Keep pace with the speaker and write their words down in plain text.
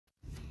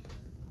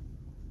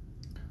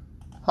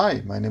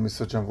Hi, my name is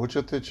Srđan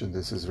Vučetić, and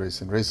this is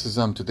Race and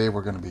Racism. Today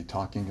we're going to be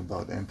talking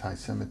about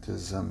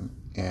anti-Semitism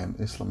and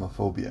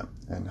Islamophobia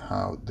and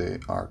how they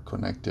are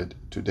connected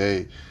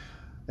today.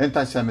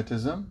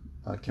 Anti-Semitism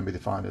can be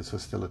defined as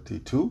hostility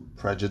to,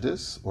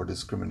 prejudice, or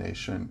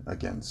discrimination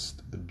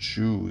against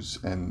Jews,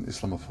 and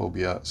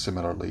Islamophobia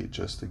similarly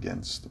just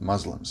against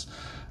Muslims.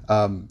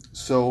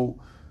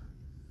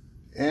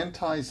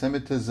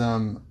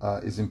 Anti-Semitism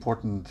is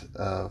important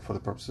for the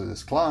purpose of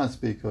this class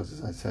because,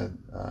 as I said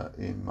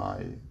in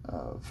my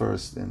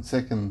first and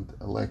second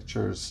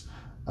lectures,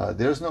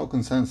 there's no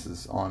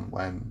consensus on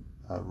when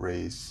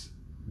race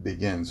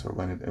begins or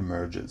when it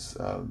emerges.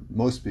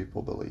 Most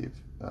people believe,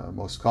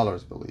 most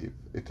scholars believe,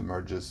 it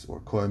emerges or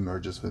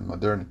co-emerges with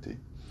modernity.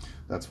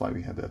 That's why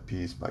we had that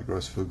piece by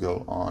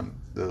Grossfugel on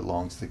the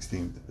long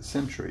 16th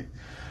century.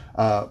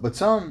 But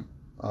some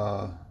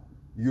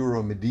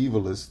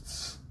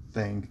Euro-medievalists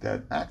think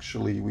that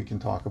actually we can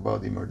talk about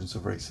the emergence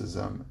of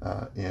racism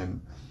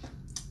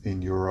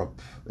in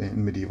Europe,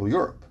 in medieval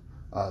Europe.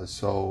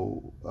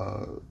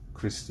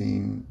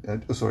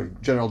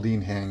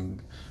 Geraldine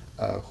Heng,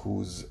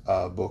 whose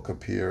book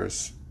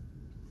appears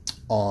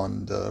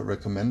on the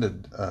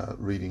recommended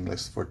reading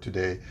list for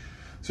today.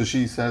 So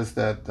she says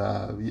that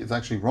it's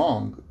actually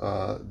wrong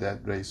that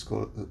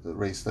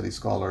race study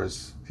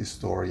scholars,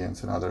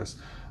 historians, and others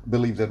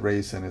believe that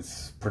race and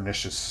its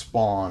pernicious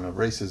spawn of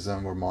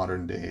racism were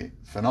modern day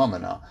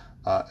phenomena.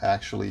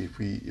 Actually, if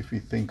we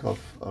think of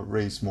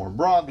race more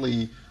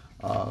broadly,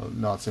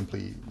 not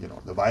simply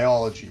the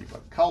biology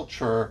but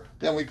culture,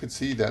 then we could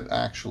see that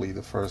actually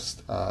the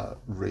first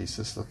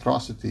racist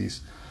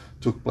atrocities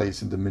took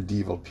place in the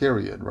medieval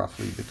period,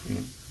 roughly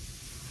between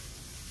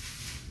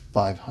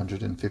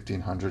 500 and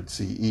 1500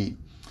 CE.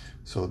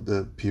 So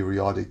the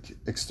periodic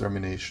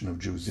extermination of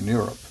Jews in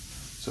Europe.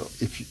 So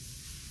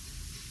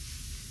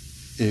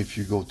if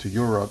you go to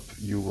Europe,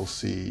 you will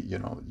see,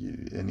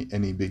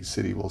 any big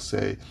city will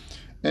say,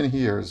 and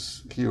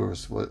here's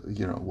what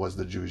was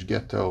the Jewish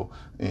ghetto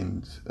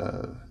in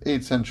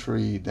 8th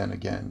century, then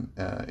again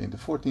in the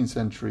 14th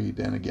century,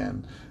 then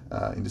again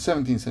in the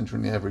 17th century,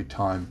 and every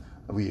time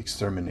we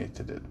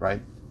exterminated it,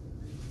 right?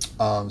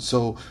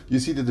 So you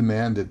see the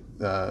demand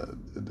that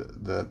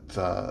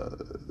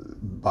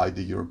by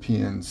the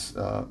Europeans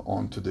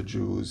onto the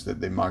Jews, that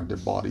they mark their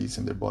bodies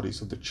and their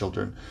bodies of their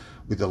children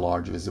with a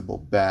large visible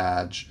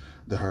badge,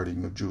 the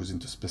herding of Jews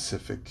into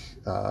specific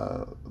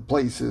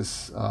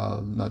places,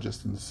 not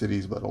just in the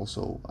cities but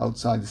also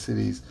outside the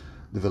cities,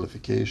 the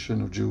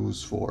vilification of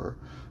Jews for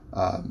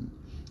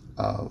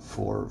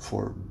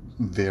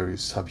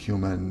various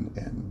subhuman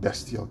and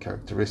bestial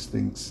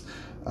characteristics,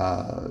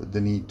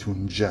 the need to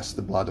ingest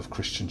the blood of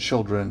Christian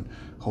children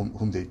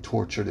whom they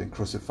tortured and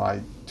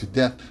crucified to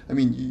death. I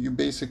mean, you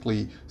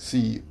basically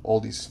see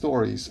all these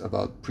stories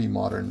about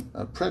pre-modern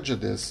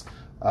prejudice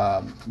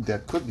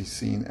that could be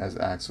seen as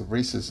acts of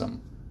racism.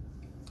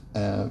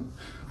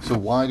 So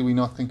why do we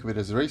not think of it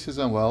as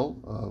racism?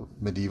 Well,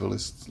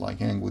 medievalists like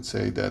Heng would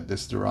say that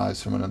this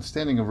derives from an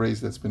understanding of race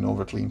that's been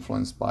overtly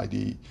influenced by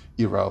the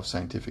era of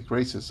scientific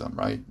racism,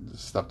 right? The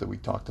stuff that we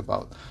talked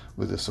about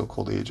with the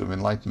so-called Age of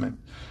Enlightenment.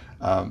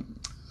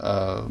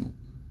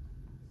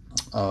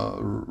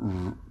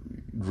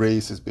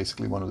 Race is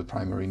basically one of the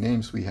primary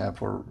names we have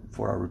for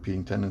our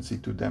repeating tendency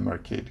to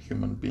demarcate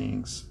human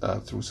beings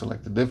through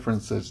selected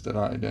differences that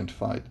are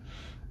identified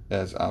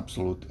as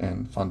absolute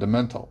and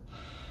fundamental.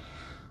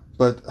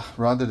 But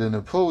rather than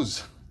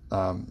oppose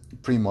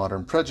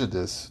pre-modern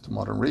prejudice to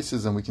modern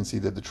racism, we can see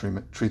that the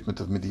treatment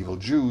of medieval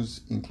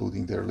Jews,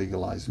 including their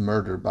legalized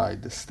murder by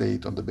the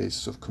state on the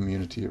basis of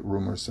community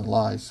rumors and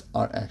lies,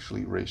 are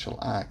actually racial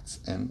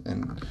acts,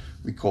 and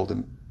we call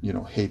them,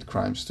 hate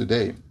crimes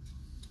today.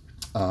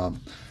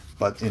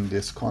 But in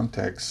this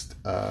context,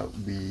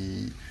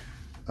 we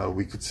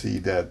could see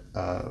that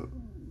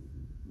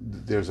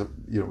there's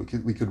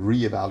we could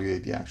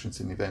reevaluate the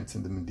actions and events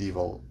in the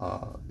medieval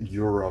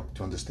Europe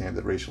to understand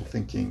that racial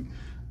thinking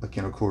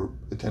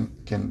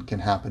can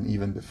happen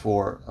even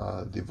before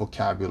the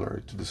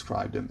vocabulary to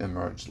describe them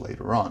emerged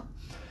later on.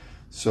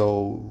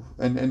 So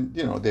and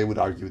they would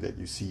argue that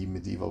you see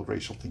medieval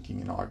racial thinking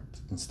in art,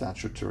 in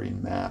statuary,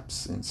 in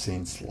maps, in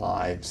saints'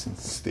 lives, in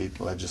state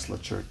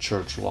legislature,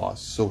 church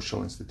laws,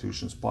 social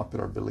institutions,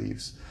 popular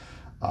beliefs,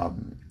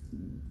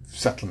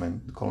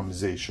 settlement,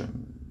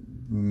 colonization,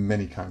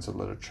 many kinds of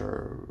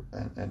literature,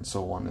 and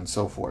so on and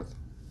so forth.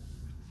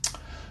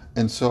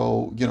 And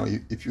so,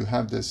 if you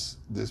have this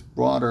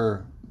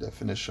broader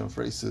definition of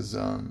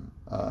racism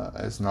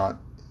as not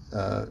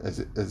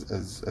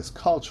as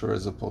culture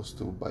as opposed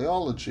to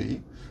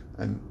biology,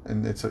 and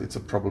it's a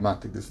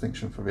problematic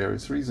distinction for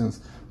various reasons,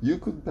 you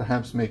could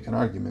perhaps make an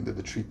argument that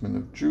the treatment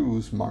of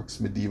Jews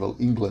marks medieval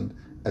England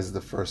as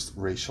the first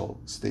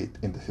racial state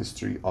in the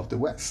history of the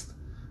West.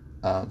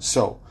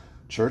 So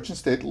church and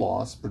state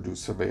laws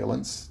produce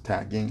surveillance,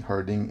 tagging,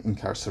 herding,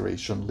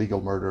 incarceration,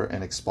 legal murder,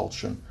 and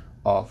expulsion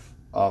of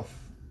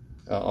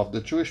of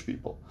the Jewish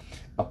people.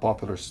 A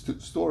popular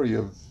story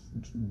of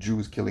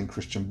Jews killing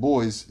Christian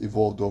boys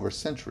evolved over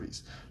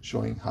centuries,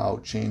 showing how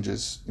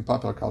changes in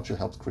popular culture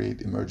helped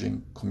create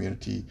emerging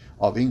community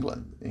of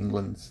England.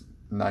 England's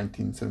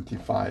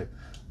 1975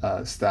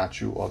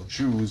 statute of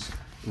Jews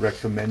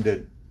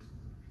recommended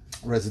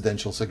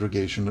residential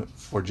segregation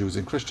for Jews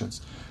and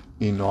Christians,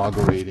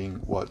 inaugurating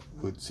what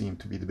would seem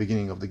to be the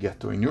beginning of the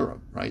ghetto in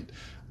Europe, right?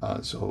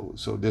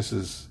 So this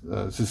is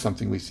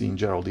something we see in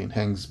Geraldine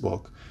Heng's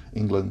book,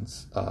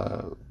 England's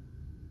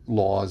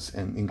Laws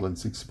and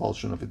England's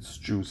expulsion of its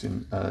Jews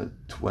in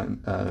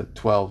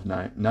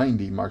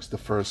 1290 marks the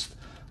first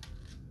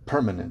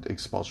permanent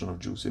expulsion of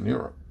Jews in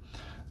Europe.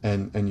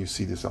 And you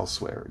see this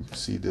elsewhere. You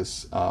see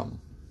this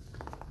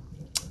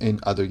in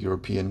other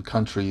European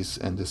countries,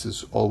 and this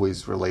is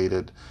always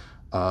related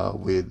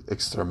with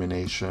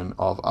extermination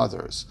of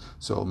others.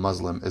 So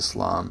Muslim,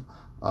 Islam,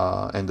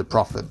 and the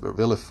Prophet were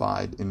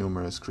vilified in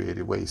numerous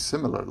creative ways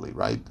similarly,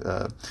 right?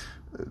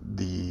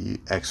 The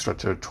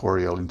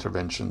extraterritorial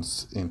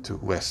interventions into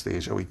West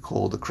Asia, we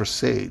call the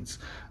Crusades,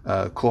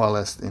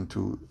 coalesced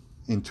into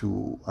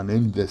an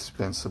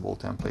indispensable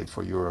template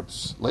for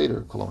Europe's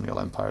later colonial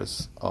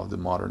empires of the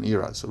modern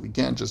era. So we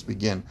can't just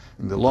begin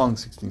in the long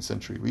 16th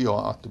century. We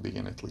ought to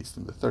begin at least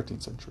in the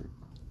 13th century.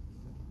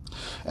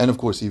 And of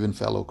course, even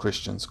fellow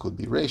Christians could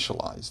be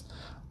racialized.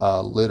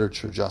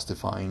 Literature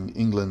justifying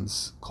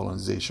England's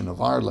colonization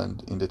of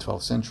Ireland in the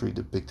 12th century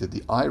depicted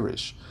the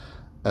Irish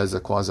as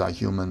a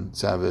quasi-human,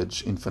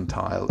 savage,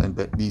 infantile, and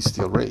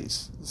bestial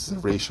race. This is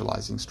a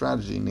racializing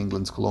strategy in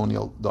England's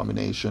colonial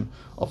domination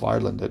of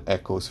Ireland that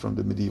echoes from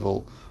the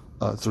medieval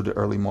through the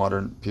early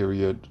modern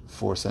period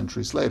 4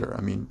 centuries later.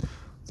 I mean,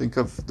 think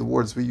of the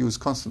words we use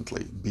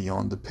constantly.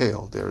 Beyond the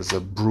Pale. There's a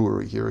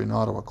brewery here in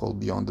Ottawa called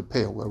Beyond the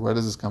Pale. Where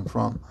does this come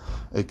from?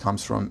 It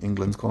comes from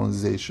England's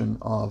colonization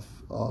of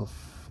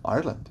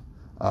Ireland.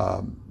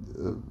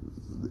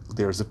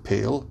 There's a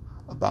pale,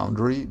 a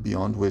boundary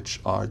beyond which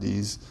are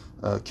these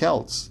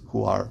Celts,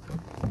 who are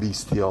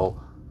bestial,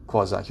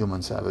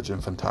 quasi-human, savage,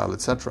 infantile,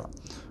 etc.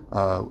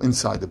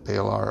 Inside the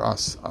pale are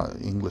us,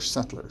 English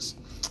settlers.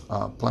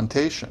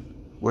 Plantation,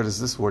 where does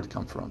this word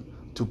come from?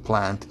 To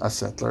plant a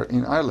settler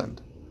in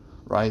Ireland,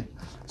 right?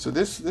 So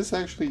this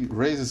actually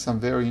raises some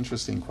very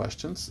interesting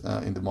questions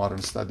in the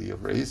modern study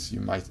of race.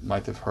 You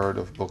might have heard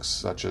of books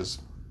such as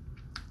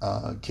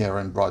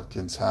Karen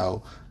Brodkin's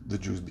How the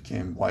Jews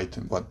Became White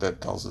and what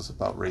that tells us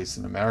about race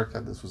in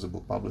America. This was a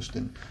book published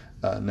in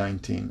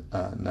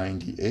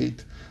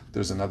 1998.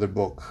 There's another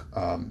book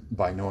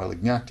by Noel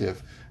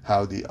Ignatieff,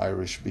 How the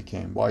Irish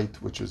Became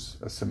White, which is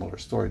a similar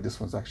story. This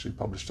one's actually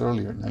published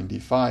earlier in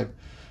 95.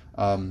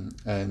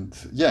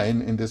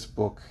 In this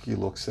book, he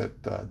looks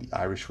at the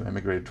Irish who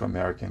emigrated to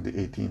America in the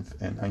 18th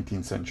and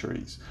 19th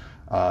centuries.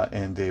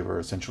 And they were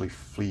essentially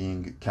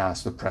fleeing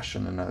caste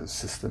oppression and a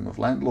system of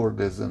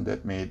landlordism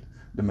that made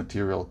the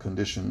material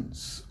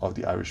conditions of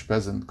the Irish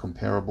peasant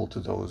comparable to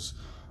those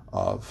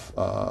of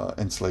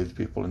enslaved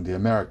people in the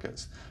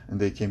Americas. And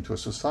they came to a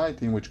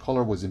society in which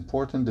color was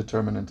important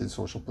determinant in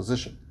social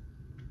position.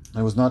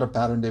 It was not a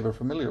pattern they were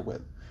familiar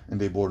with,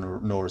 and they bore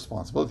no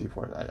responsibility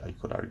for it, I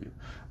could argue.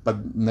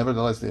 But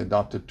nevertheless, they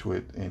adopted to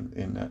it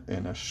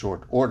in a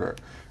short order.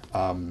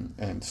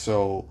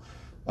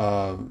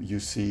 You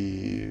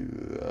see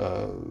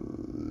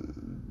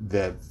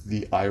that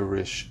the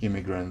Irish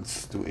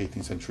immigrants to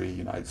 18th century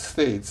United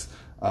States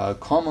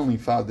commonly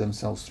found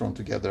themselves thrown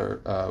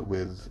together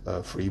with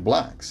free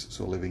blacks,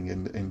 so living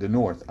in the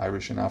North.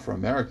 Irish and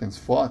Afro-Americans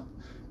fought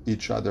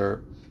each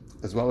other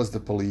as well as the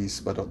police,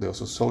 but they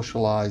also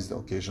socialized,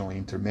 occasionally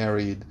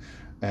intermarried,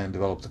 and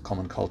developed a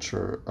common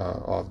culture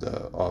of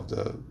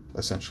the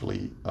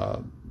essentially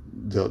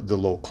the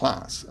low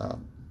class,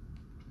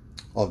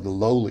 of the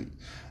lowly.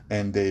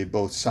 And they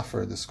both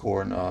suffer the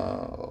scorn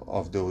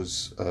of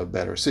those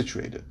better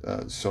situated.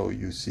 So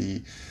you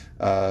see,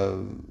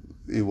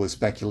 it was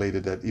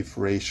speculated that if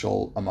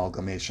racial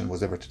amalgamation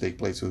was ever to take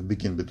place, it would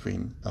begin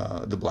between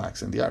the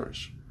blacks and the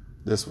Irish.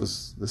 This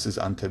is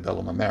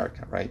antebellum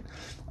America, right?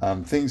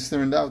 Things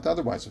turned out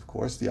otherwise, of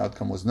course. The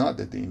outcome was not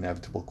that the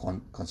inevitable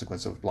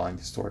consequence of blind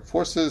historic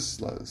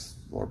forces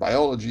or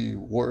biology,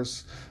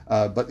 worse,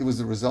 but it was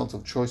the result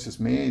of choices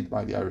made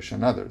by the Irish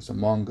and others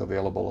among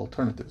available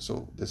alternatives.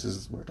 So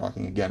we're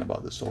talking again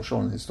about the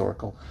social and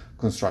historical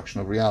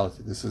construction of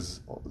reality.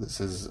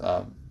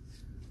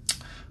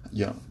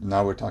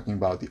 Now we're talking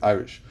about the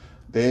Irish.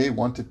 They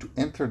wanted to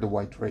enter the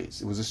white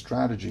race. It was a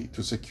strategy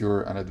to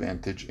secure an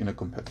advantage in a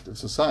competitive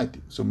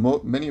society. So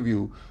many of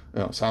you,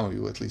 some of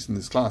you at least in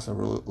this class, are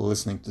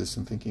listening to this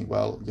and thinking,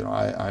 well,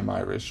 I'm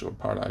Irish or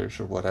part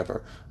Irish or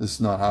whatever. This is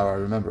not how I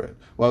remember it.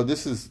 Well,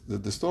 this is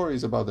the story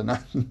is about the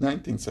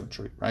 19th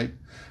century, right?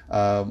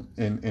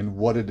 And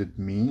what did it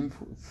mean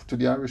to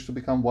the Irish to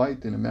become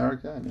white in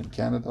America and in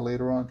Canada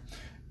later on?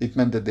 It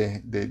meant that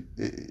it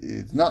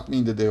did not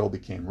mean that they all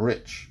became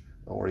rich,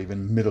 or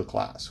even middle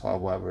class,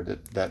 however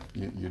that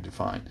you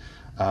define.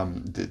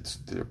 There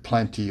are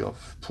plenty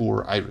of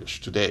poor Irish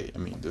today. I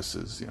mean, this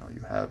is, you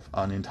have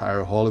an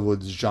entire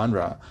Hollywood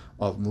genre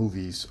of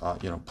movies,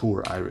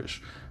 poor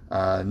Irish.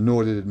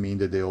 nor did it mean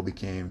that they all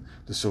became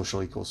the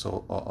social equals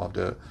of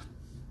the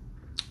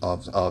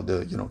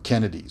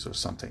Kennedys or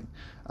something.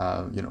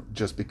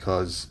 Just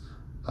because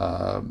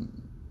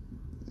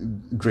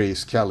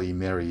Grace Kelly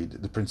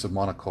married the Prince of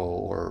Monaco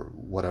or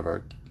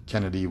whatever,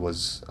 Kennedy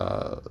was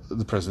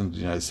the president of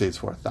the United States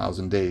for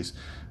 1,000 days.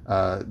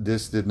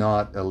 This did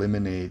not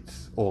eliminate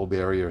all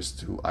barriers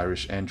to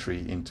Irish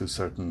entry into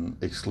certain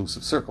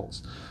exclusive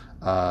circles.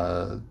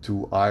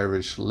 To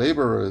Irish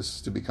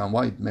laborers, to become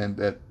white meant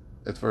that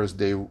at first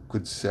they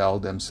could sell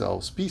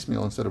themselves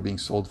piecemeal instead of being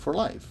sold for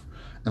life.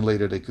 And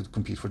later they could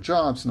compete for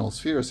jobs in all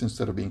spheres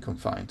instead of being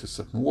confined to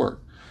certain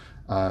work.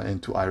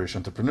 And to Irish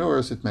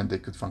entrepreneurs, it meant they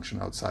could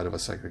function outside of a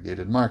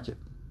segregated market.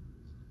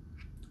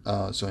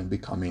 So in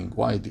becoming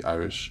white, the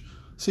Irish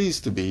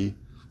ceased to be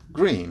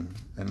green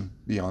and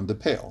beyond the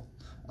pale.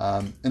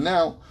 And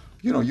now,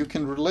 you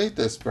can relate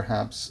this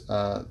perhaps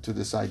to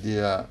this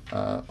idea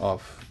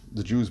of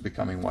the Jews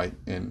becoming white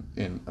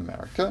in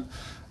America.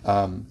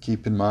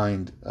 Keep in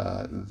mind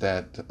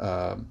that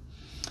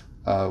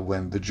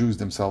when the Jews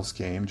themselves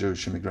came,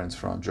 Jewish immigrants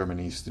from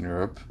Germany, Eastern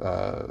Europe,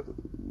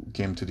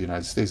 came to the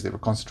United States, they were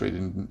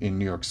concentrated in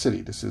New York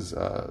City. This is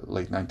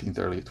late 19th,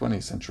 early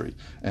 20th century,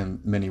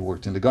 and many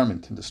worked in the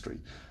garment industry.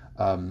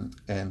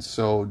 And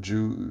so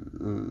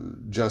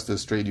just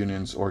as trade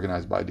unions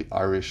organized by the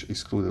Irish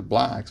excluded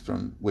blacks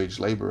from wage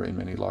labor in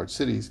many large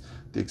cities,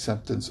 the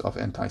acceptance of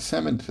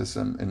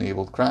anti-Semitism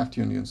enabled craft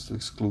unions to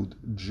exclude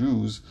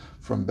Jews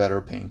from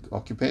better paying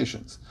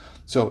occupations.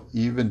 So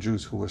even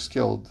Jews who were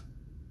skilled,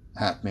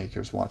 hat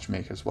makers,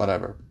 watchmakers,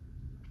 whatever,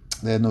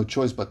 they had no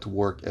choice but to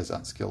work as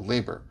unskilled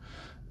labor.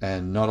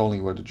 And not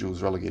only were the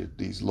Jews relegated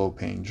to these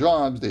low-paying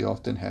jobs, they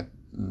often had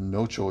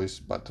no choice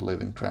but to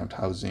live in cramped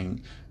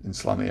housing in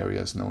slum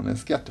areas known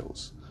as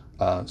ghettos.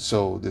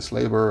 So this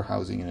labor,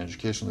 housing, and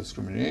educational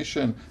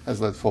discrimination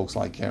has led folks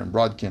like Karen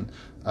Brodkin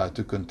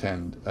to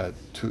contend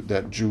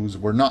that Jews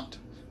were not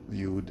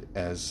viewed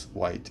as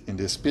white in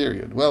this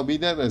period. Well, be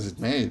that as it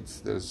may,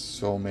 there's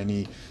so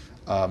many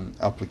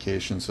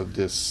applications of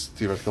this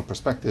theoretical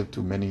perspective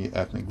to many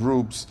ethnic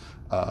groups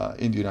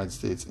in the United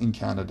States, in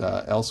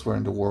Canada, elsewhere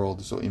in the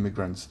world. So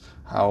immigrants,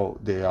 how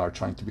they are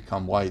trying to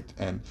become white,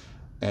 and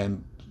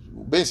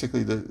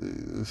basically the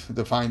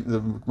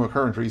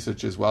current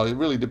research is, well, it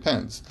really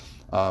depends.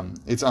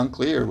 It's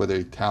unclear whether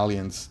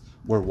Italians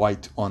were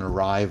white on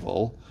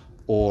arrival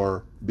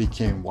or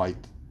became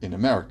white in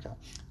America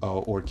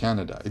or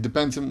Canada. It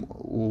depends on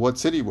what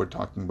city we're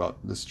talking about.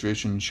 The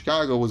situation in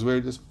Chicago was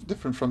very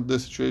different from the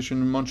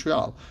situation in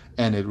Montreal,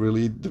 and it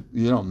really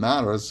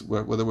matters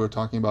whether we're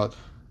talking about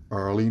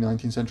early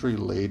 19th century,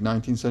 late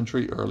 19th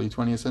century, early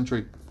 20th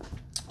century.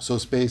 So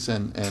space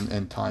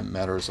and time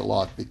matters a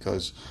lot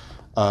because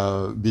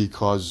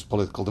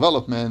political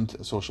development,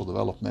 social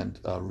development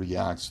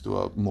reacts to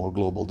a more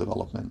global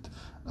development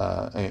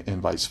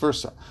and vice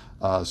versa.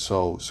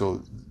 So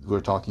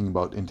we're talking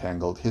about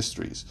entangled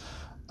histories.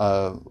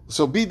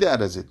 So be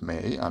that as it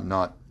may, I'm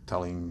not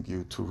telling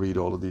you to read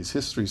all of these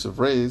histories of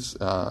race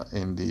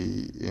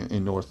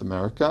in North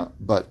America,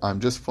 but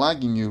I'm just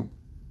flagging you,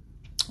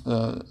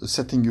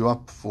 setting you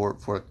up for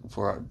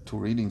our two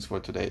readings for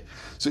today.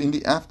 So in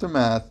the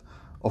aftermath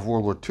of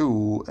World War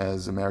II,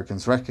 as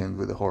Americans reckoned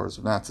with the horrors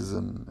of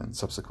Nazism and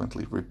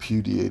subsequently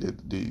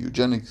repudiated the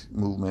eugenics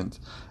movement,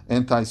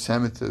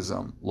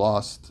 anti-Semitism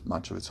lost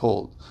much of its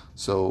hold.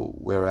 So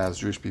whereas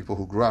Jewish people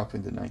who grew up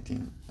in the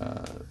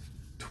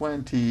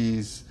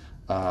 1920s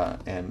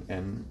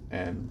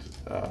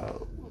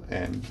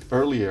and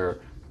earlier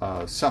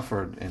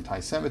suffered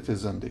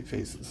anti-Semitism, they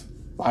faced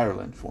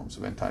virulent forms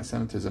of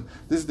anti-Semitism.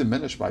 This is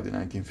diminished by the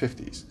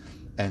 1950s.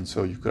 And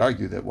so you could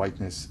argue that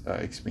whiteness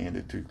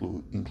expanded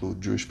to include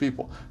Jewish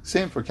people.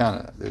 Same for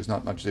Canada. There's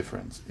not much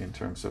difference in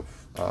terms of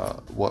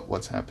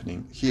what's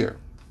happening here.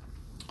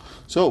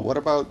 So what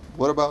about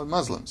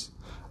Muslims?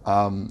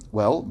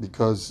 Well,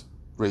 because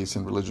race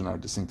and religion are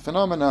distinct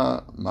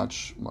phenomena,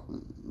 much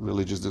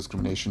religious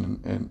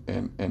discrimination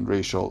and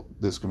racial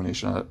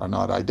discrimination are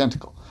not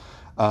identical.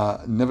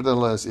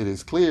 Nevertheless, it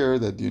is clear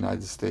that the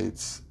United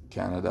States,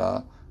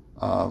 Canada,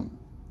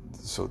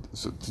 so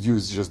to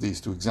use just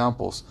these two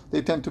examples,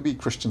 they tend to be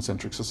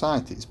Christian-centric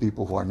societies.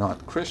 People who are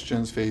not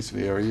Christians face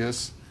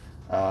various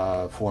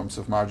forms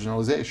of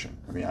marginalization.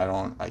 I mean,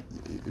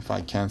 if I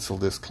cancel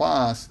this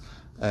class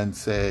and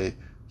say,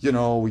 we're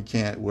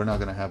not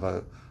going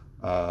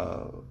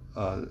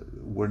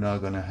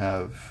to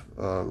have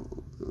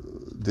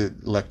the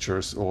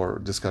lectures or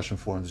discussion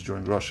forums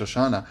during Rosh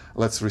Hashanah,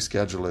 let's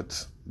reschedule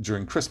it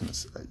during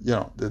Christmas.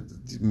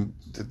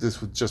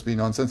 This would just be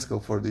nonsensical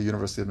for the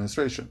university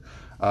administration.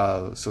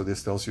 So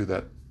this tells you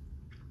that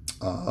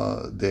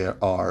there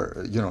are,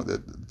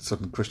 that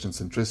certain Christian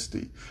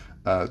centricity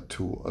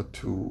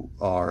to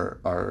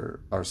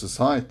our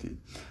society.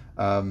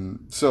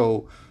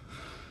 So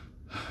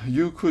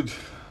you could,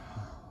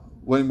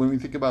 when we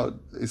think about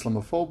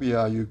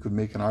Islamophobia, you could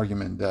make an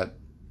argument that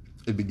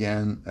it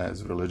began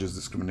as religious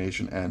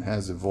discrimination and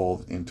has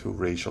evolved into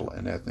racial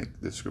and ethnic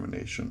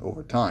discrimination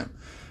over time.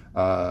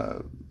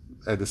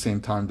 at the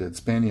same time that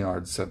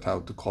Spaniards set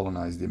out to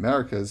colonize the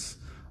Americas,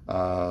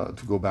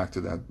 to go back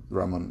to that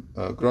Ramon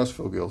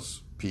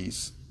Grossvogel's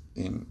piece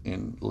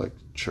in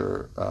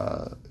lecture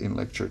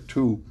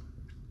 2,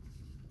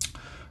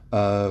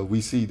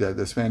 we see that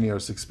the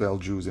Spaniards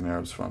expelled Jews and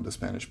Arabs from the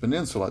Spanish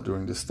Peninsula.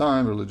 During this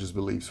time, religious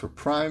beliefs were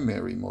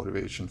primary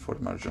motivation for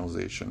the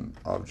marginalization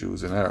of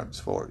Jews and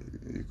Arabs.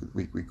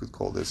 We could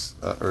call this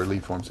early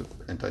forms of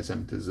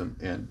anti-Semitism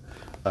and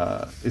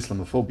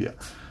Islamophobia.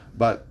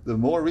 But the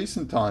more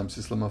recent times,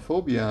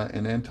 Islamophobia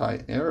and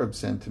anti-Arab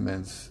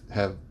sentiments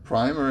have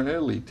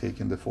primarily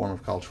taken the form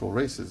of cultural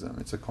racism.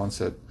 It's a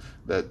concept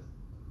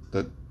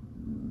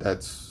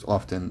that's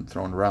often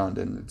thrown around,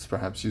 and it's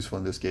perhaps useful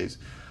in this case.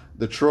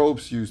 The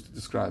tropes used to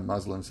describe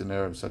Muslims and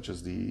Arabs, such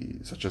as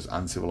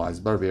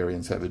uncivilized,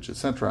 barbarian, savage,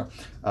 etc.,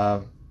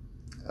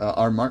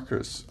 are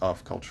markers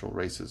of cultural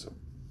racism.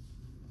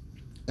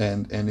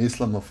 And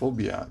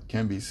Islamophobia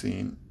can be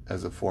seen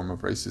as a form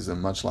of racism,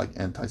 much like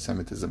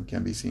anti-Semitism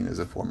can be seen as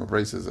a form of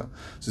racism.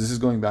 So this is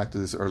going back to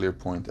this earlier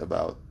point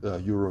about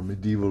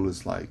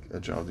Euro-medievalists like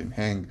Geraldine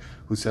Heng,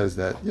 who says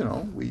that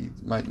we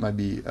might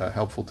be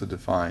helpful to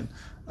define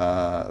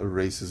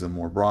racism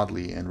more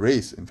broadly, and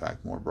race, in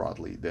fact, more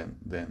broadly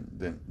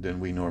than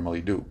we normally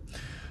do.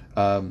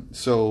 And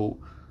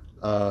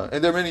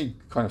there are many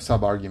kind of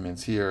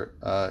sub-arguments here.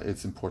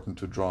 It's important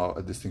to draw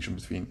a distinction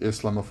between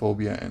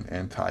Islamophobia and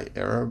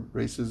anti-Arab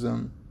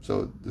racism.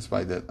 So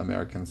despite that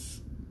Americans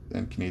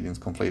and Canadians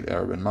conflate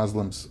Arab and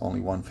Muslims, only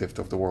 1/5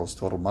 of the world's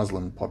total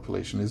Muslim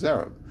population is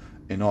Arab.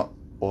 And not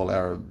all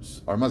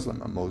Arabs are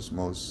Muslim.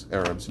 Most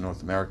Arabs in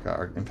North America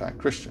are, in fact,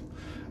 Christian.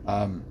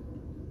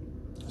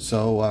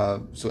 So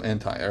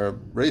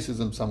anti-Arab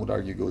racism, some would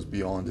argue, goes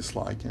beyond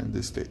dislike and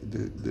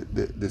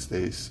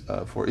distaste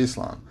for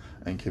Islam,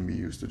 and can be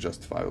used to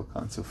justify all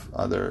kinds of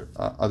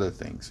other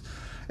things.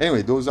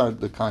 Anyway, those are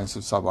the kinds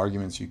of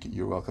sub-arguments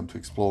you're welcome to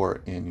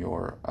explore in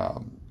your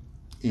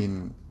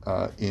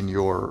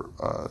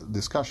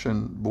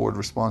discussion board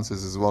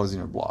responses, as well as in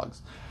your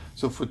blogs.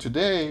 So for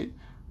today,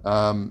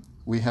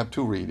 we have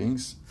two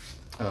readings.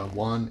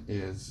 One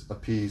is a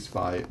piece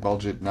by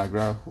Baljit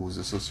Nagra, who's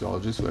a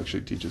sociologist who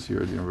actually teaches here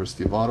at the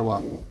University of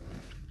Ottawa,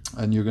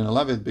 and you're going to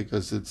love it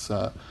because it's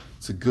a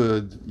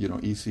good,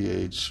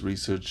 ECH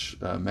research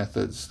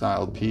method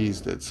style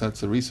piece that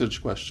sets a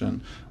research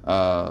question,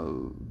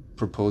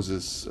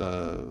 proposes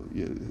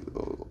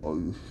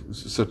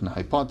certain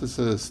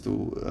hypotheses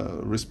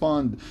to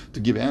respond, to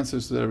give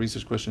answers to their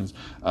research questions,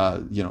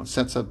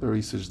 sets up a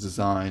research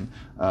design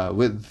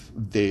with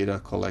data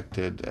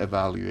collected,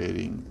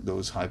 evaluating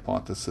those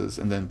hypotheses,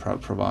 and then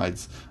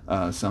provides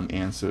some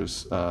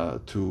answers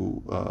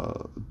to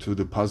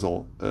the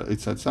puzzle it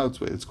sets out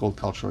with. It's called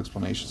Cultural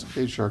Explanations of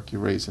Patriarchy,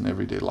 Race, and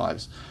Everyday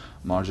Lives,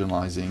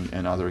 Marginalizing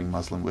and Othering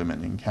Muslim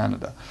Women in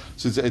Canada.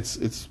 So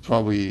it's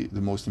probably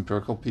the most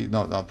empirical piece.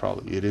 No, not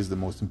probably. It is the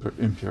most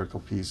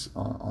empirical piece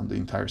on the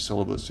entire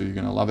syllabus. So you're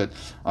going to love it.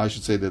 I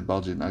should say that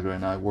Baljit Nagra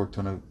and I worked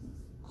on a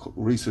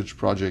research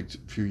project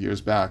a few years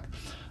back.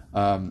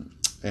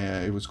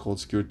 It was called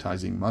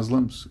Securitizing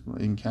Muslims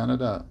in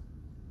Canada.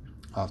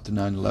 After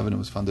 9/11, it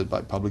was funded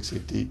by Public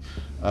Safety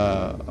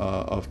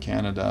of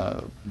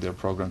Canada, their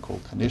program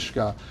called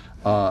Kanishka.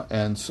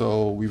 And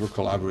so we were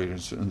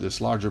collaborators in this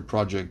larger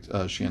project.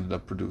 She ended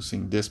up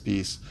producing this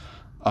piece.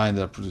 I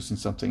ended up producing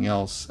something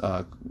else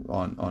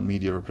on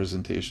media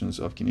representations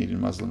of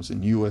Canadian Muslims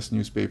in U.S.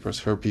 newspapers.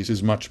 Her piece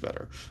is much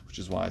better, which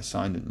is why I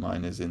signed it.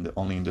 Mine is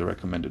only in the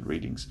recommended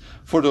readings.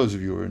 For those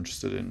of you who are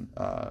interested in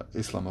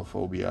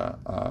Islamophobia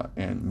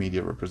and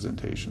media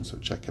representation, so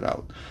check it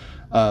out.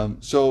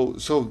 So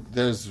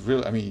there's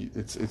really,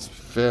 it's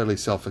fairly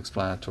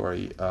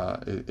self-explanatory.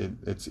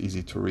 It's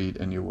easy to read,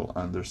 and you will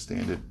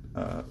understand it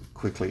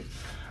quickly.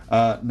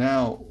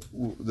 Now,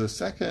 the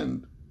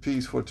second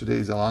piece for today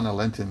is Alana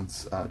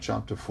Lentin's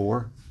chapter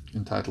 4,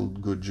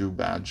 entitled "Good Jew,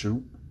 Bad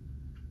Jew,"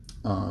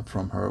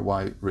 from her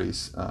 "Why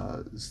Race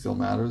Still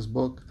Matters"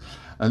 book.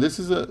 And this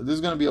is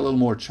going to be a little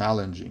more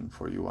challenging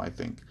for you, I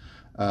think,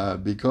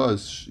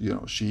 because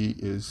she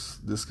is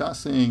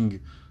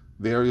discussing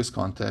various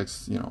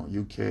contexts,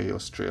 UK,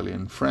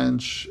 Australian,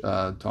 French,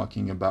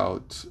 talking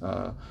about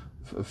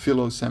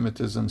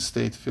philo-Semitism,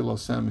 state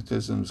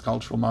philo-Semitisms,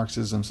 cultural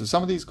Marxism. So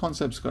some of these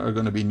concepts are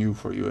going to be new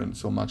for you, and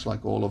so much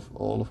like all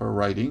of her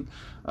writing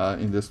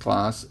in this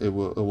class, it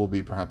will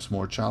be perhaps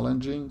more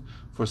challenging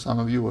for some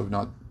of you who have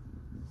not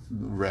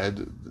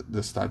read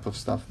this type of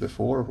stuff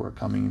before, who are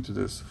coming into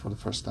this for the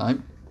first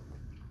time.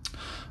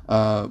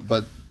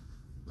 But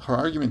her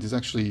argument is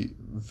actually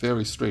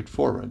very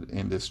straightforward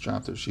in this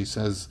chapter. She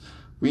says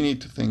we need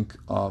to think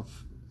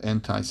of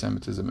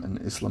anti-Semitism and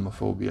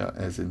Islamophobia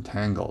as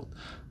entangled.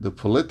 The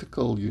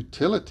political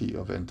utility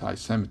of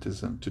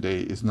anti-Semitism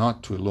today is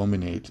not to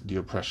illuminate the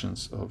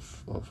oppressions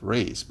of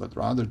race, but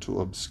rather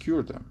to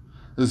obscure them.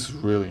 This is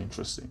really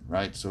interesting,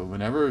 right? So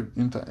whenever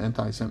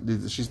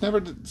anti-Semitism, she's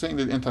never saying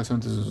that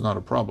anti-Semitism is not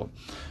a problem,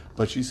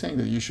 but she's saying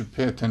that you should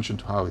pay attention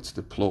to how it's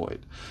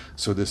deployed.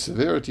 So the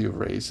severity of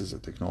race is a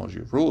technology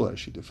of rule, as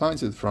she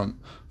defines it,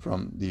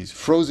 from these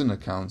frozen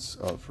accounts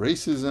of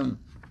racism,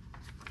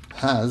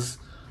 has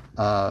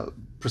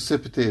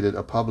precipitated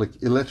a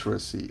public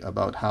illiteracy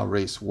about how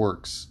race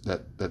works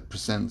that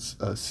presents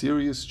a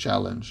serious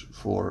challenge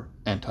for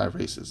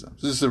anti-racism.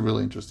 So this is a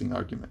really interesting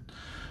argument.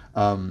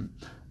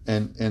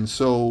 And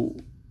so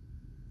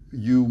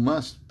you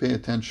must pay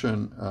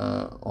attention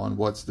on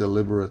what's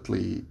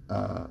deliberately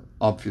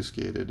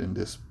obfuscated in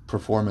this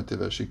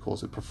performative, as she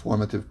calls it,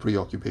 performative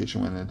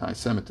preoccupation with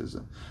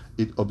anti-Semitism.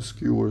 It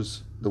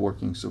obscures the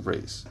workings of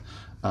race,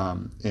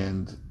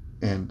 and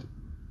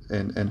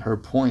her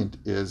point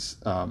is,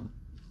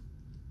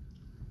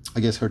 I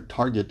guess her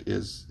target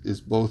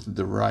is both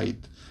the right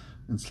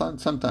and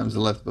sometimes the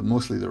left, but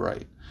mostly the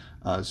right.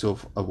 So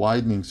a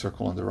widening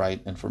circle on the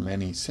right, and for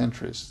many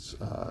centrists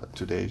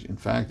today, in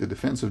fact, the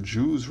defense of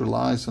Jews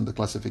relies on the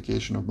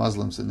classification of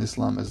Muslims and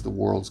Islam as the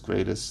world's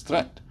greatest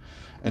threat,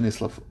 and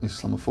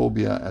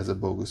Islamophobia as a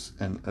bogus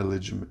and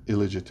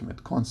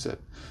illegitimate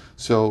concept.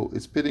 So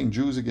it's pitting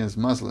Jews against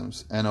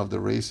Muslims, and of the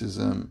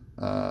racism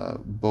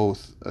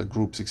both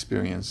groups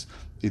experience.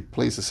 It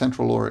plays a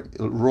central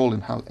role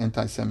in how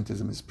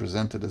anti-Semitism is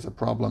presented as a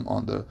problem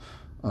on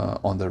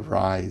the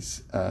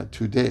rise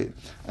today.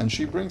 And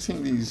she brings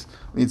in these,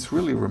 it's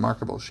really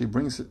remarkable, she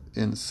brings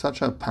in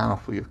such a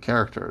panoply of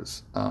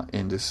characters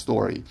in this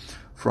story,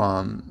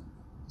 from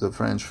the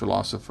French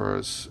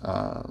philosophers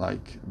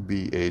like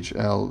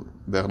BHL,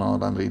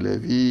 Bernard-Henri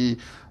Lévy,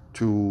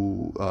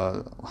 to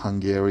the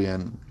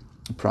Hungarian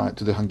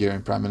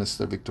Prime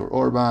Minister Viktor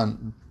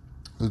Orban,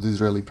 to the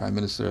Israeli Prime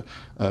Minister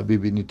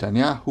Bibi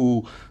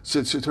Netanyahu.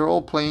 So they're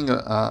all playing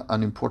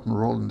an important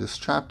role in this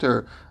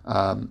chapter.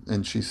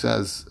 And she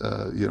says,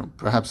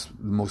 perhaps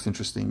the most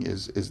interesting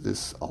is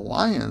this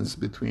alliance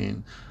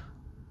between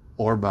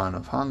Orban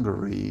of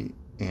Hungary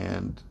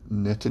and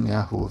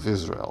Netanyahu of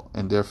Israel.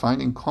 And they're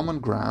finding common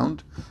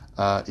ground,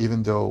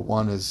 even though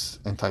one is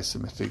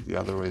anti-Semitic, the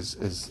other is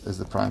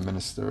the Prime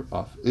Minister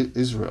of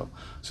Israel.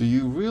 So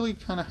you really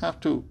kind of have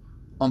to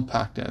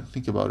unpack that and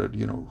think about it.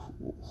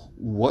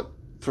 What,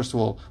 first of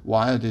all,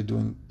 why are they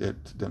doing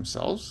it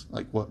themselves?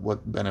 Like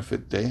what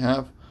benefit they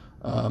have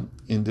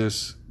in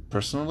this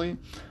personally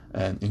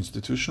and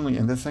institutionally?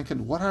 And then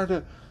second, what are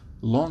the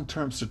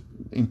long-term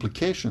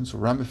implications or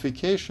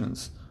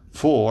ramifications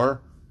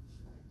for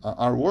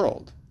our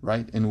world,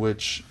 right? In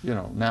which,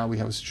 now we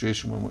have a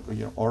situation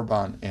when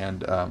Orban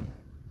and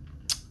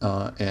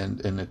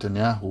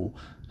Netanyahu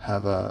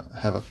have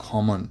a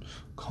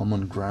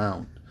common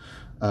ground.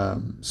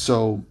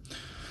 So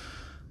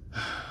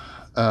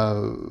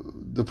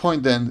the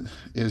point then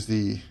is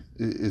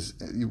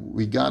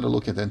we got to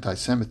look at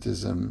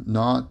anti-Semitism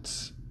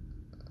not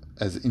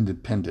as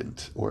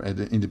independent or as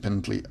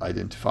independently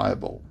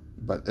identifiable,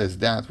 but as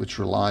that which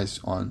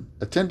relies on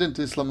attendant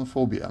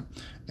Islamophobia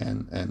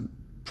and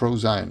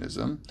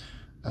pro-Zionism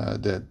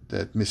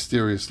that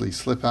mysteriously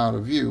slip out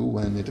of view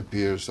when it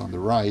appears on the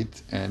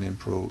right and in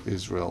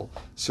pro-Israel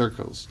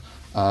circles.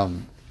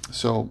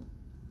 So,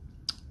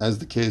 as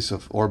the case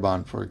of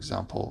Orban, for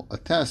example,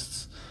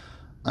 attests,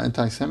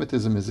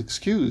 anti-Semitism is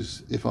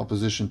excused if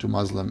opposition to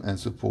Muslim and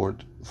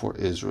support for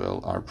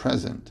Israel are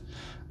present.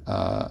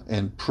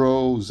 And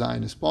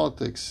pro-Zionist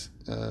politics,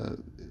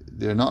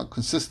 they're not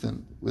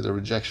consistent with a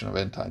rejection of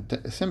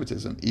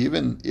anti-Semitism,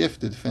 even if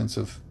the defense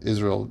of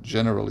Israel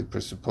generally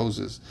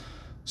presupposes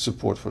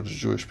support for the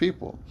Jewish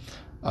people.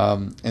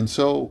 And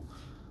so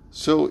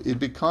it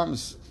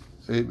becomes,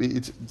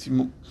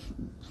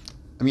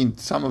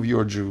 some of you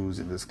are Jews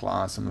in this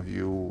class, some of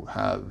you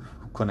have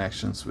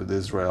connections with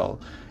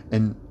Israel,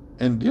 and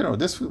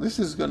this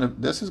is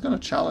gonna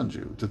challenge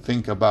you to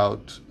think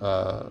about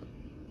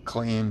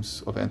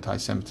claims of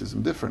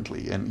anti-Semitism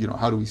differently, and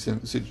how do we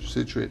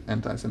situate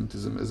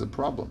anti-Semitism as a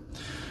problem?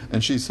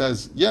 And she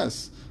says,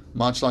 yes,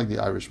 much like the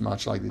Irish,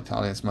 much like the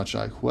Italians, much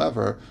like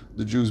whoever,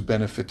 the Jews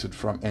benefited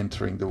from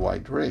entering the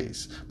white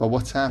race. But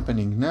what's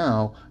happening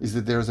now is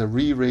that there's a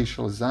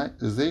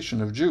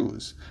re-racialization of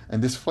Jews,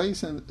 and this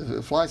flies in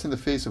the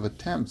face of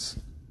attempts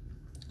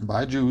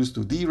by Jews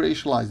to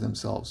de-racialize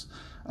themselves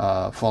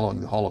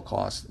following the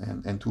Holocaust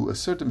and to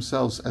assert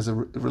themselves as a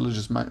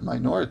religious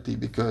minority,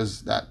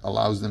 because that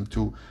allows them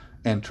to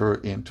enter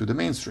into the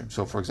mainstream.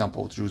 So, for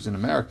example, Jews in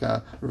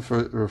America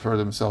refer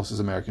themselves as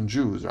American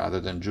Jews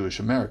rather than Jewish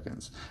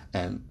Americans,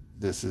 and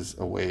this is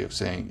a way of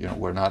saying,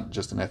 we're not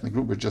just an ethnic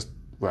group,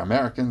 we're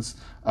Americans,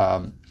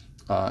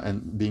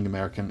 and being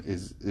American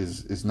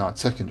is not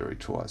secondary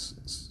to us.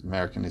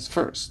 American is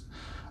first.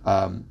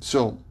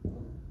 So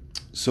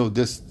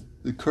this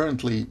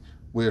currently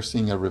we're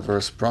seeing a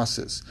reverse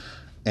process,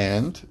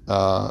 and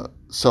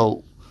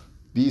so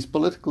these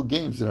political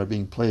games that are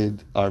being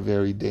played are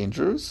very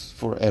dangerous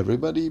for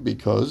everybody,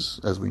 because,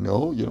 as we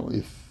know,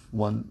 if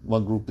one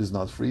group is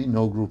not free,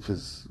 no group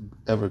is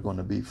ever going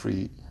to be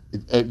free.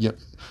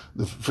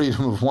 The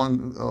freedom of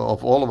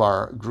all of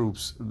our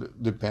groups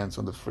depends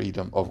on the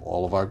freedom of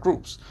all of our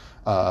groups.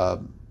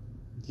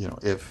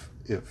 If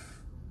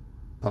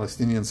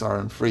Palestinians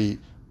aren't free,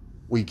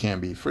 we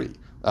can't be free.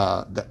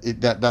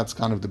 That's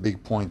kind of the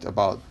big point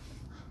about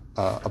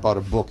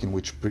a book in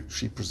which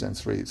she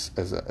presents race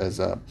as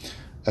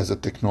a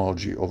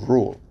technology of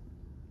rule.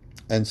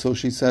 And so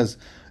she says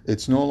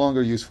it's no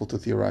longer useful to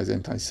theorize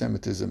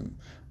anti-Semitism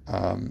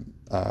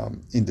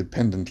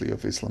independently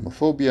of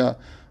Islamophobia,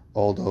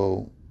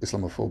 although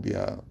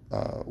Islamophobia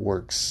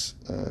works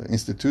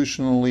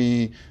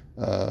institutionally.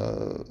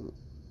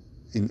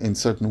 In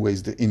certain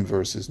ways, the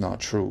inverse is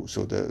not true.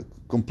 So the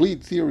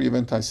complete theory of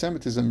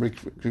anti-Semitism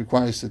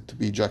requires it to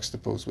be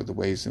juxtaposed with the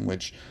ways in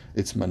which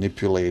it's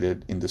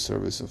manipulated in the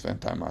service of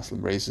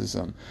anti-Muslim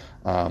racism,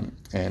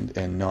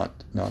 and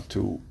not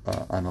to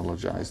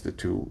analogize the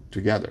two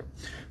together.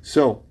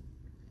 So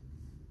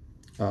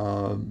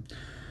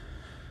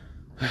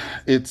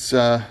it's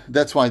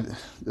that's why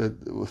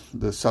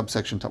the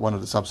subsection, one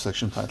of the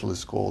subsection titles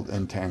is called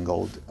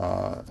Entangled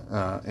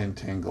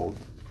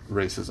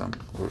Racism,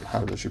 or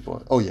how does she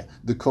put it? Oh yeah,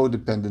 the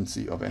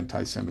codependency of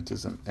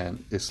anti-Semitism and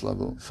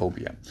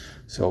Islamophobia.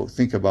 So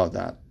think about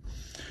that.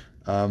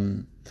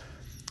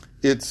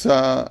 It's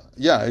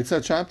it's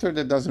a chapter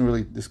that doesn't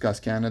really discuss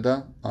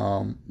Canada,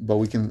 but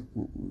we can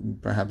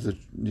perhaps a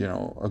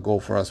goal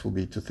for us will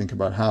be to think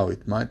about how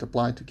it might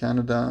apply to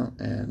Canada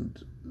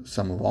and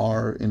some of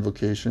our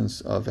invocations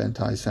of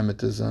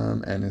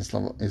anti-Semitism and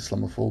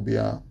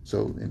Islamophobia.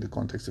 So in the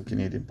context of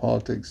Canadian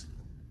politics.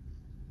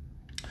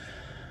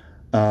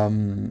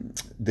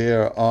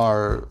 There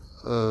are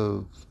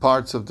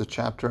parts of the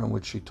chapter in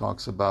which she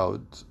talks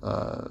about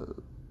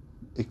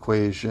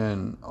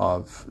equation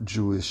of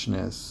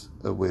Jewishness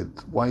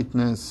with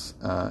whiteness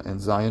and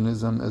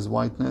Zionism as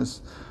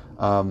whiteness.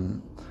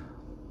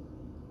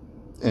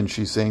 And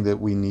she's saying that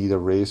we need a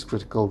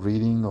race-critical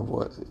reading of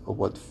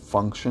what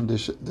function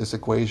this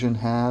equation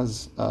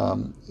has.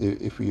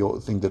 If we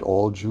think that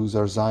all Jews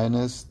are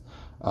Zionists,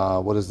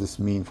 what does this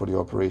mean for the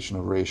operation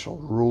of racial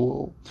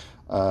rule?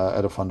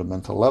 At a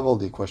fundamental level,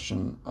 the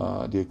equation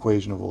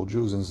of all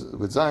Jews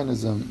with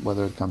Zionism,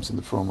 whether it comes in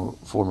the form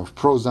of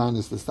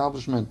pro-Zionist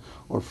establishment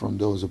or from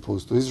those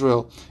opposed to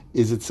Israel,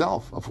 is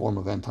itself a form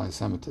of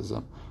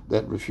anti-Semitism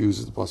that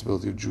refuses the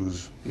possibility of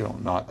Jews,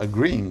 not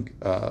agreeing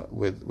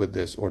with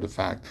this, or the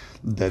fact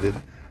that it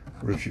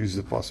refuses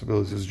the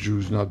possibility of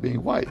Jews not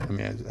being white. I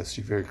mean, as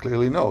she very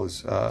clearly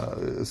knows,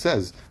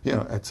 says,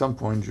 at some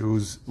point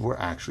Jews were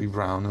actually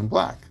brown and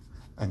black.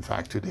 In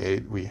fact, today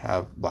we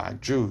have black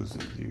Jews.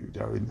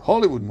 There are in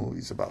Hollywood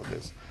movies about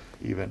this.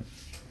 Even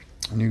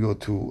when you go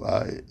to,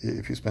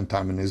 if you spend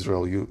time in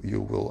Israel,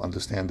 you will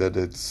understand that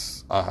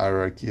it's a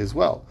hierarchy as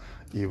well,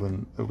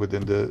 even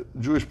within the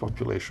Jewish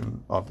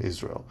population of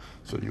Israel.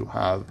 So you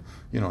have,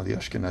 the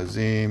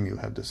Ashkenazim, you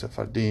have the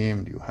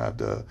Sephardim, you have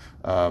the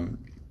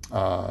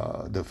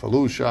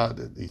Falusha,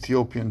 the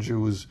Ethiopian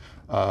Jews,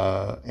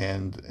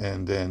 and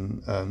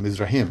then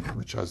Mizrahim,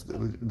 which is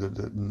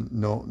the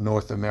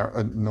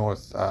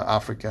North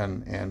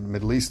African and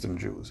Middle Eastern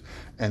Jews.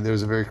 And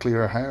there's a very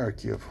clear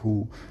hierarchy of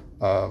who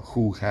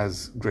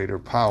has greater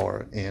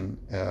power in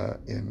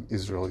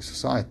Israeli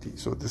society.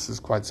 So this is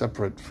quite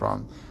separate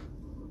from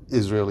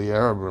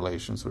Israeli-Arab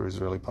relations or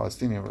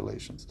Israeli-Palestinian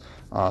relations.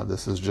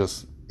 This is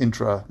just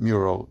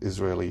intramural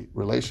Israeli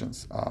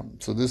relations.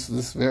 So this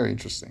is very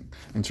interesting.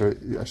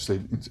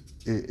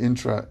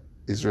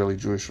 Intra-Israeli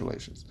Jewish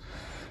relations.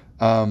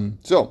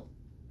 So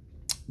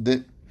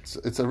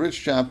it's a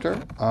rich chapter.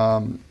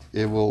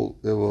 It will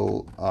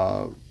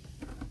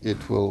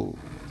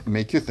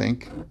make you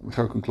think.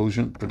 Her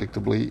conclusion,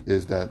 predictably,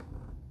 is that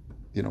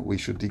we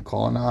should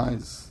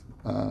decolonize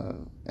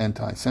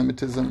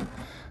anti-Semitism.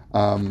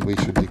 We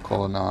should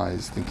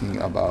decolonize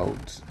thinking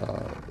about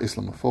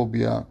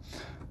Islamophobia.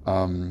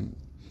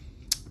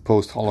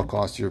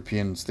 Post-Holocaust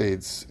European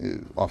states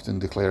often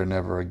declare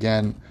never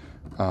again,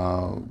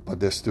 but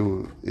this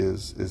too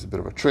is a bit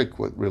of a trick.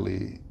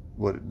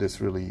 What this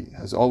really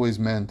has always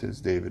meant, as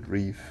David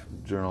Reef,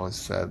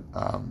 journalist, said,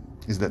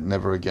 is that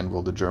never again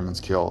will the Germans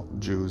kill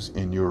Jews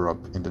in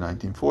Europe in the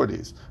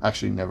 1940s.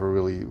 Actually, never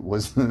really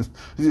was.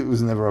 It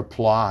was never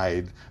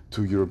applied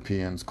to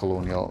European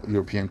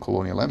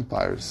colonial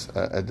empires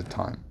at the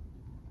time.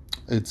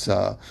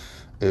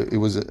 It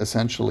was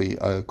essentially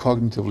a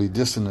cognitively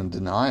dissonant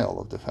denial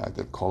of the fact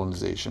that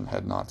colonization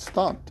had not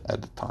stopped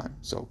at the time.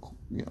 So,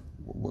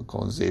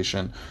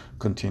 colonization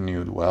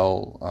continued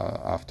well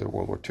after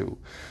World War II.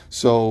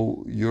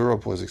 So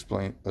Europe was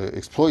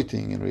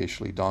exploiting and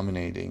racially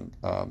dominating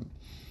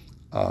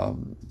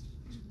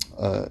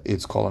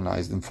its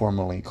colonized and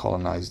formerly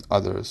colonized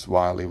others,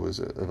 while it was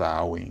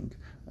avowing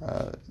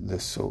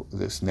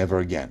this never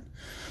again.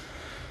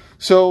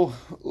 So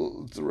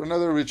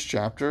another rich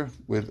chapter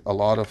with a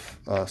lot of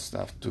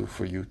stuff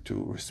for you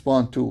to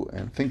respond to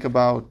and think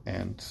about,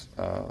 and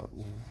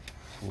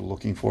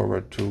looking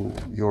forward to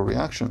your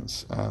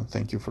reactions.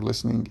 Thank you for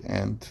listening,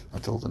 and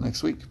until the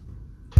next week.